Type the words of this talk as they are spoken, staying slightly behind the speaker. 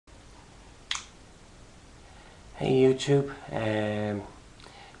Hey YouTube,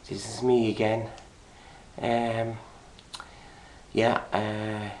 this is me again. Um,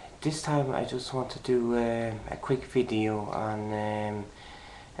 this time I just want to do a quick video on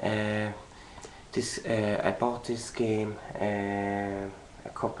this. I bought this game I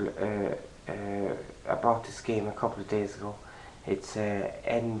bought this game a couple of days ago. It's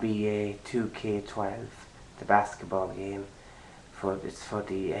NBA 2K12, the basketball game. It's for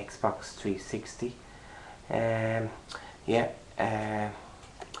the Xbox 360. Um, yeah, I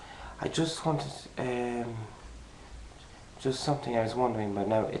just wanted just something I was wondering about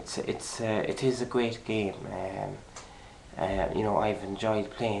now. It is a great game. You know, I've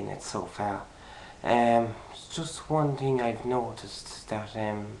enjoyed playing it so far. Just one thing I've noticed that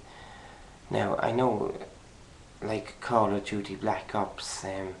now I know like Call of Duty Black Ops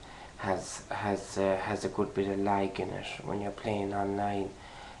has a good bit of lag in it when you're playing online.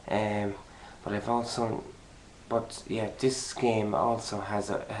 But yeah, this game also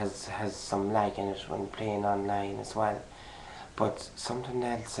has some lag in it when playing online as well. But something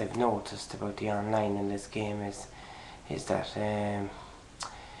else I've noticed about the online in this game is that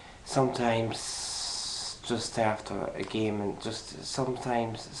sometimes just after a game, and just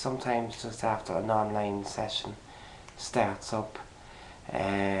sometimes just after an online session starts up,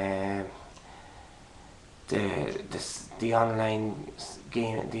 um, the online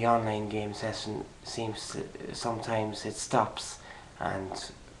game session seems to, sometimes it stops,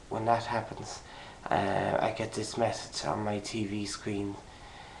 and when that happens, I get this message on my TV screen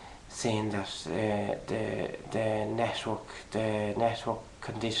saying that the network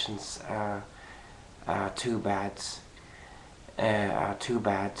conditions are too bad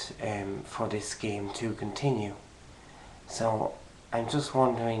for this game to continue. So I'm just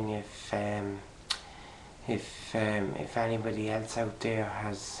wondering if anybody else out there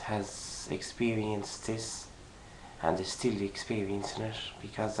has experienced this and is still experiencing it,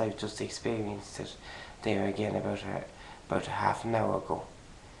 because I've just experienced it there again about a half an hour ago,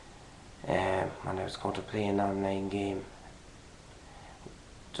 when I was going to play an online game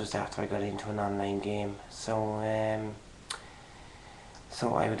just after I got into an online game. So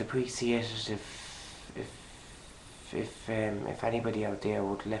so I would appreciate it if anybody out there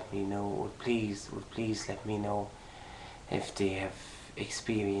would let me know, would please let me know if they have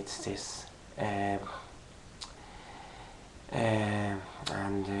experienced this.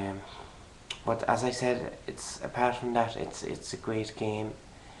 But as I said, apart from that, it's a great game.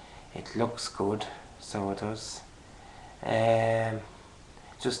 It looks good, so it does.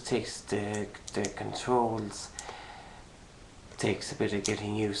 Just takes the controls takes a bit of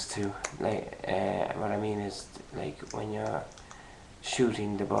getting used to. Like what I mean is, like when you're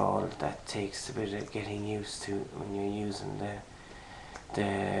shooting the ball, that takes a bit of getting used to when you're using the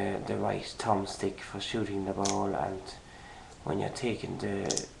right thumbstick for shooting the ball, and when you're taking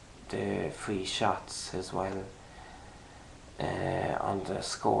the free shots as well on the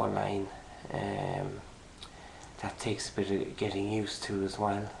score line. That takes a bit of getting used to as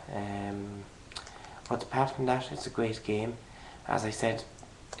well. But apart from that, it's a great game. As I said,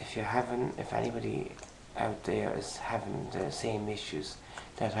 if anybody out there is having the same issues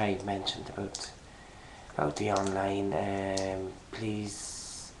that I mentioned about the online,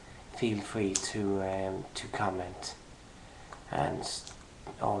 please feel free to comment, and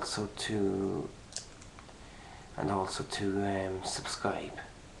also to subscribe.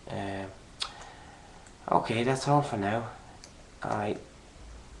 Okay, that's all for now. Alright,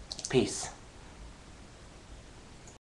 peace.